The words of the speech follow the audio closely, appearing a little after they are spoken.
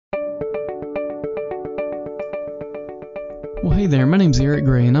Well, hey there, my name's Eric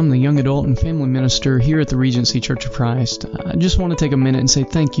Gray, and I'm the Young Adult and Family Minister here at the Regency Church of Christ. I just want to take a minute and say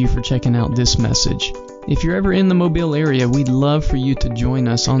thank you for checking out this message. If you're ever in the Mobile area, we'd love for you to join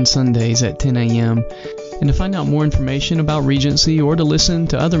us on Sundays at 10 a.m. And to find out more information about Regency or to listen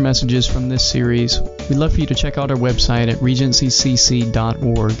to other messages from this series, we'd love for you to check out our website at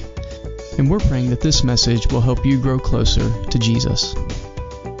regencycc.org. And we're praying that this message will help you grow closer to Jesus.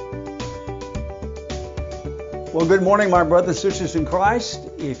 Well, good morning, my brothers and sisters in Christ.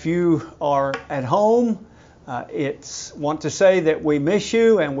 If you are at home, want to say that we miss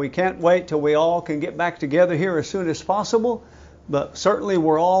you and we can't wait till we all can get back together here as soon as possible. But certainly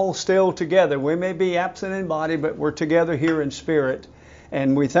we're all still together. We may be absent in body, but we're together here in spirit.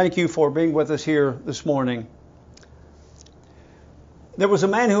 And we thank you for being with us here this morning. There was a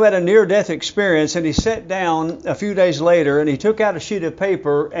man who had a near-death experience, and he sat down a few days later and he took out a sheet of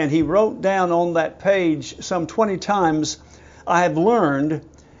paper and he wrote down on that page some 20 times, "I have learned,"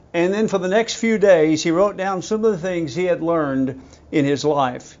 and then for the next few days he wrote down some of the things he had learned in his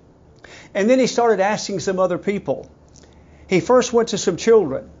life. And then he started asking some other people. He first went to some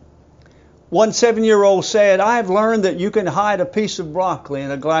children. One 7-year-old said, "I have learned that you can hide a piece of broccoli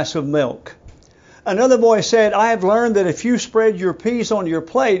in a glass of milk." Another boy said, "I have learned that if you spread your peas on your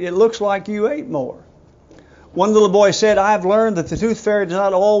plate, it looks like you ate more." One little boy said, "I have learned that the tooth fairy does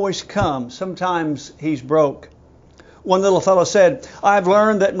not always come. Sometimes he's broke." One little fellow said, "I have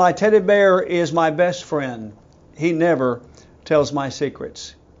learned that my teddy bear is my best friend. He never tells my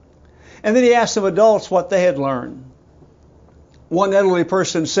secrets." And then he asked some adults what they had learned. One elderly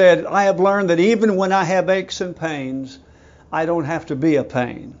person said, "I have learned that even when I have aches and pains, I don't have to be a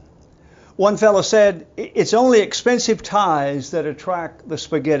pain." One fellow said, "It's only expensive ties that attract the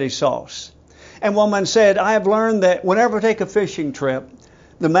spaghetti sauce." And one man said, "I have learned that whenever I take a fishing trip,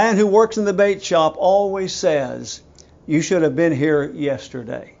 the man who works in the bait shop always says, 'You should have been here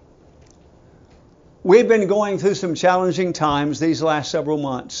yesterday.'" We've been going through some challenging times these last several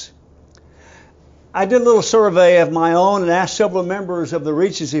months. I did a little survey of my own and asked several members of the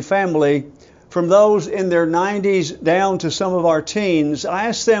Regency family, from those in their 90s down to some of our teens. I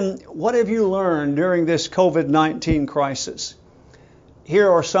asked them, "What have you learned during this COVID-19 crisis?" Here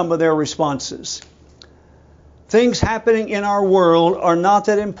are some of their responses. "Things happening in our world are not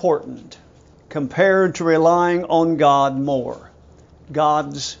that important compared to relying on God more.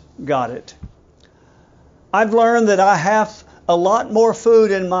 God's got it." "I've learned that I have a lot more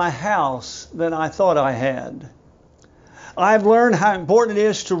food in my house than I thought I had." "I've learned how important it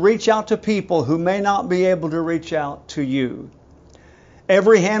is to reach out to people who may not be able to reach out to you."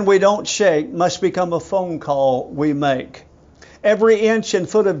 "Every hand we don't shake must become a phone call we make." "Every inch and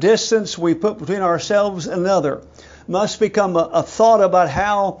foot of distance we put between ourselves and another must become a thought about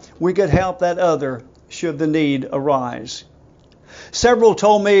how we could help that other should the need arise." Several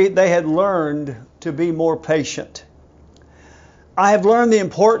told me they had learned to be more patient. "I have learned the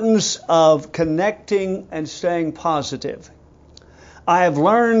importance of connecting and staying positive." "I have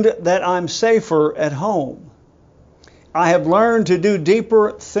learned that I'm safer at home." "I have learned to do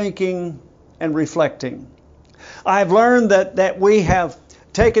deeper thinking and reflecting." "I have learned that we have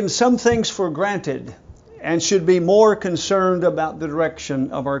taken some things for granted and should be more concerned about the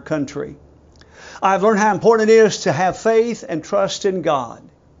direction of our country." "I've learned how important it is to have faith and trust in God.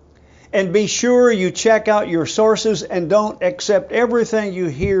 And be sure you check out your sources and don't accept everything you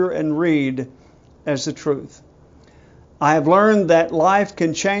hear and read as the truth. I have learned that life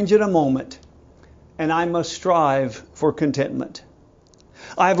can change in a moment, and I must strive for contentment.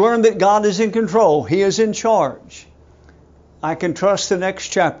 I have learned that God is in control. He is in charge. I can trust the next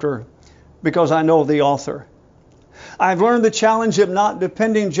chapter because I know the author. I've learned the challenge of not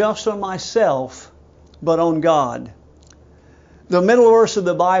depending just on myself, but on God. The middle verse of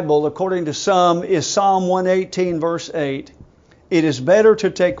the Bible, according to some, is Psalm 118, verse 8. "It is better to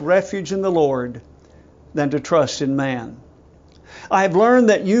take refuge in the Lord than to trust in man." I have learned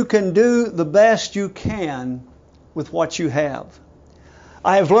that you can do the best you can with what you have.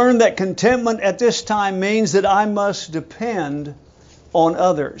 I have learned that contentment at this time means that I must depend on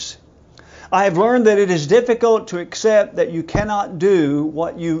others. I have learned that it is difficult to accept that you cannot do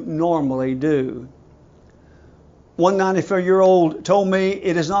what you normally do. One 94-year-old told me,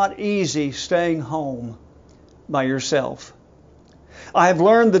 "It is not easy staying home by yourself." I have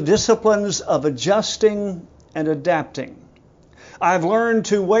learned the disciplines of adjusting and adapting. I have learned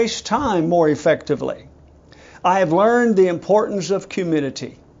to waste time more effectively. I have learned the importance of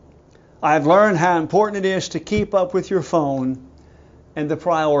community. I have learned how important it is to keep up with your phone and the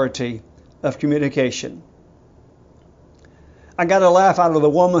priority of communication. I got a laugh out of the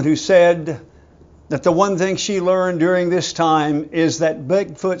woman who said that the one thing she learned during this time is that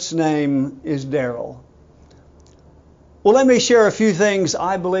Bigfoot's name is Daryl. Well, let me share a few things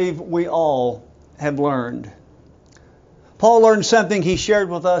I believe we all have learned. Paul learned something he shared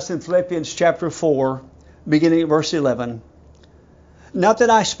with us in Philippians chapter 4, beginning at verse 11. Not that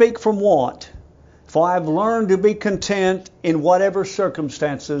I speak from want, for I have learned to be content in whatever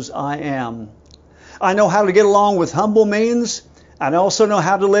circumstances I am. I know how to get along with humble means. I also know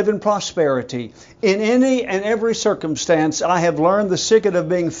how to live in prosperity. In any and every circumstance, I have learned the secret of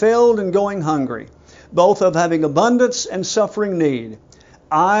being filled and going hungry, both of having abundance and suffering need.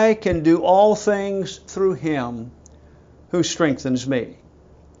 I can do all things through Him who strengthens me.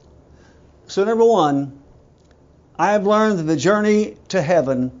 So number one, I have learned that the journey to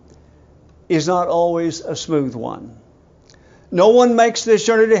heaven is not always a smooth one. No one makes this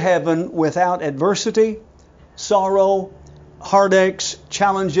journey to heaven without adversity, sorrow, heartaches,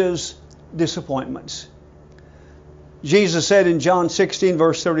 challenges, disappointments. Jesus said in John 16,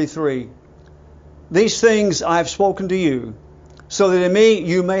 verse 33, "These things I have spoken to you, so that in me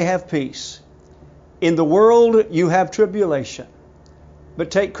you may have peace. In the world you have tribulation, but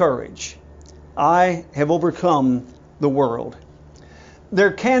take courage. I have overcome the world."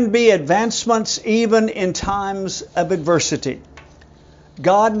 There can be advancements even in times of adversity.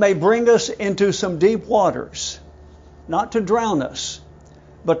 God may bring us into some deep waters, not to drown us,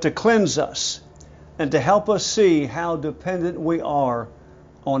 but to cleanse us and to help us see how dependent we are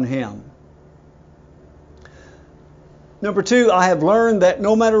on Him. Number two, I have learned that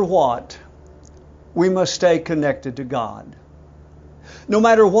no matter what, we must stay connected to God. No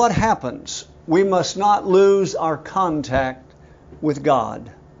matter what happens, we must not lose our contact with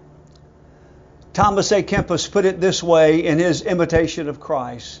God. Thomas A. Kempis put it this way in his Imitation of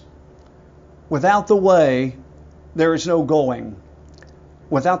Christ: "Without the way, there is no going.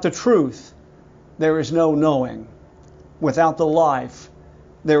 Without the truth, there is no knowing. Without the life,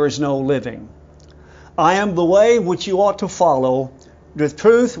 there is no living. I am the way which you ought to follow, the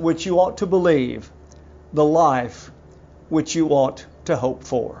truth which you ought to believe, the life which you ought to hope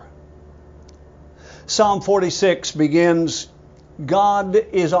for." Psalm 46 begins, "God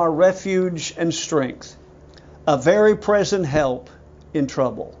is our refuge and strength, a very present help in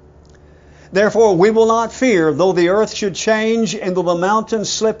trouble. Therefore we will not fear, though the earth should change, and though the mountains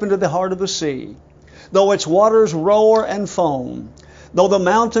slip into the heart of the sea, though its waters roar and foam, though the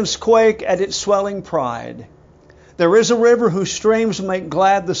mountains quake at its swelling pride. There is a river whose streams make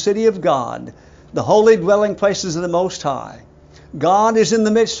glad the city of God, the holy dwelling places of the Most High. God is in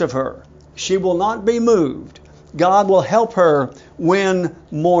the midst of her. She will not be moved. God will help her when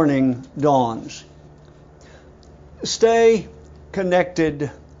morning dawns." Stay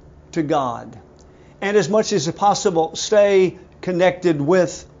connected to God. And as much as possible, stay connected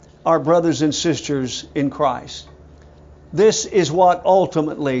with our brothers and sisters in Christ. This is what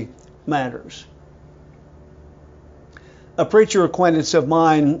ultimately matters. A preacher acquaintance of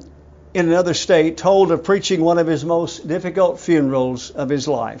mine in another state told of preaching one of his most difficult funerals of his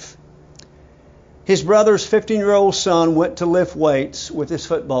life. His brother's 15-year-old son went to lift weights with his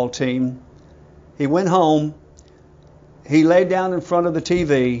football team. He went home. He laid down in front of the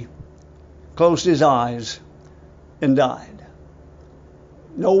TV, closed his eyes, and died.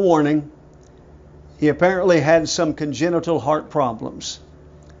 No warning. He apparently had some congenital heart problems.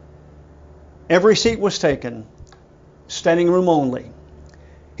 Every seat was taken, standing room only.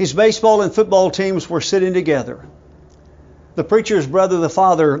 His baseball and football teams were sitting together. The preacher's brother, the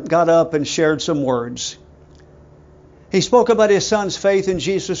father, got up and shared some words. He spoke about his son's faith in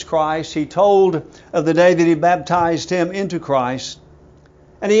Jesus Christ. He told of the day that he baptized him into Christ.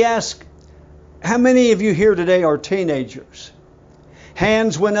 And he asked, "How many of you here today are teenagers?"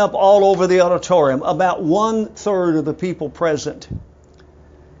 Hands went up all over the auditorium, about 1/3 of the people present.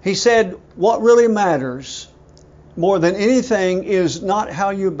 He said, "What really matters more than anything is not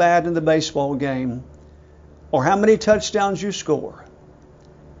how you bat in the baseball game or how many touchdowns you score,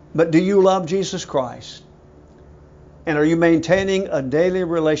 but do you love Jesus Christ? And are you maintaining a daily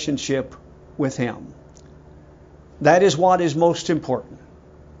relationship with Him? That is what is most important.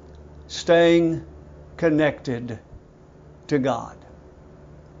 Staying connected to God."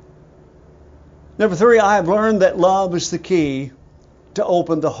 Number three, I have learned that love is the key to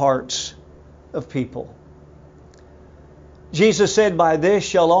open the hearts of people. Jesus said, "By this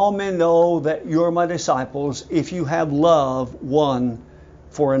shall all men know that you're my disciples, if you have love one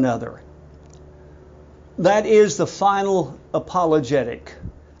for another." That is the final apologetic,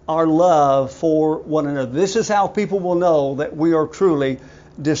 our love for one another. This is how people will know that we are truly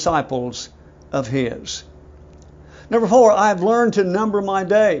disciples of His. Number four, I've learned to number my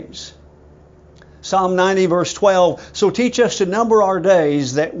days. Psalm 90 verse 12, so teach us to number our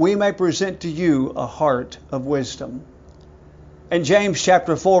days that we may present to you a heart of wisdom. And James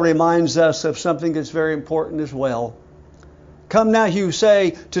chapter 4 reminds us of something that's very important as well. Come now, you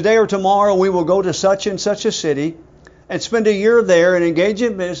say, today or tomorrow we will go to such and such a city and spend a year there and engage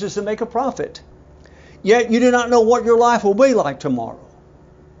in business and make a profit. Yet you do not know what your life will be like tomorrow.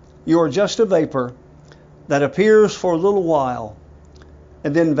 You are just a vapor that appears for a little while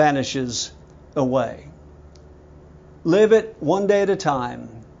and then vanishes away. Live it one day at a time.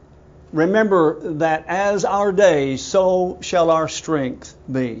 Remember that as our days, so shall our strength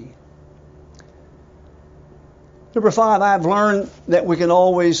be. Number 5, I have learned that we can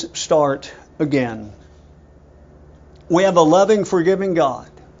always start again. We have a loving, forgiving God.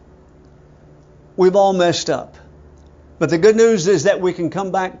 We've all messed up. But the good news is that we can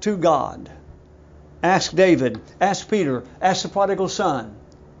come back to God. Ask David, ask Peter, ask the prodigal son,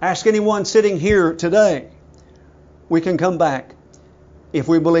 ask anyone sitting here today. We can come back if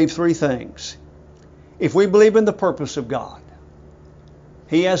we believe 3 things. If we believe in the purpose of God,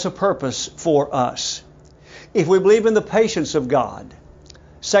 He has a purpose for us. If we believe in the patience of God,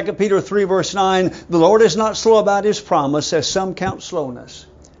 2 Peter 3 verse 9, the Lord is not slow about His promise, as some count slowness,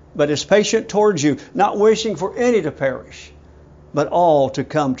 but is patient towards you, not wishing for any to perish, but all to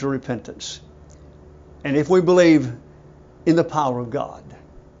come to repentance. And if we believe in the power of God,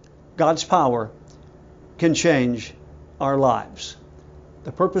 God's power can change our lives.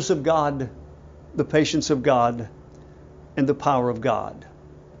 The purpose of God, the patience of God, and the power of God.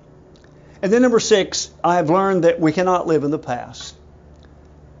 And then number 6, I have learned that we cannot live in the past.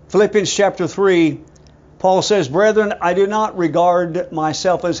 Philippians chapter 3, Paul says, Brethren, I do not regard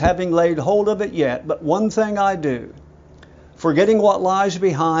myself as having laid hold of it yet, but one thing I do, forgetting what lies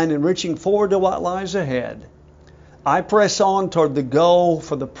behind and reaching forward to what lies ahead, I press on toward the goal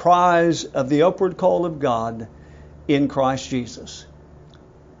for the prize of the upward call of God in Christ Jesus.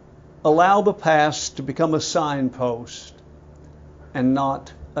 Allow the past to become a signpost and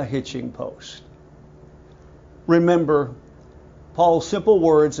not a hitching post. Remember Paul's simple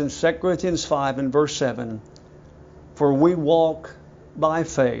words in 2 Corinthians 5 and verse 7, for we walk by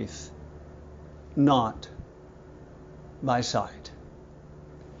faith, not by sight.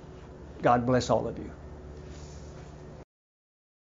 God bless all of you.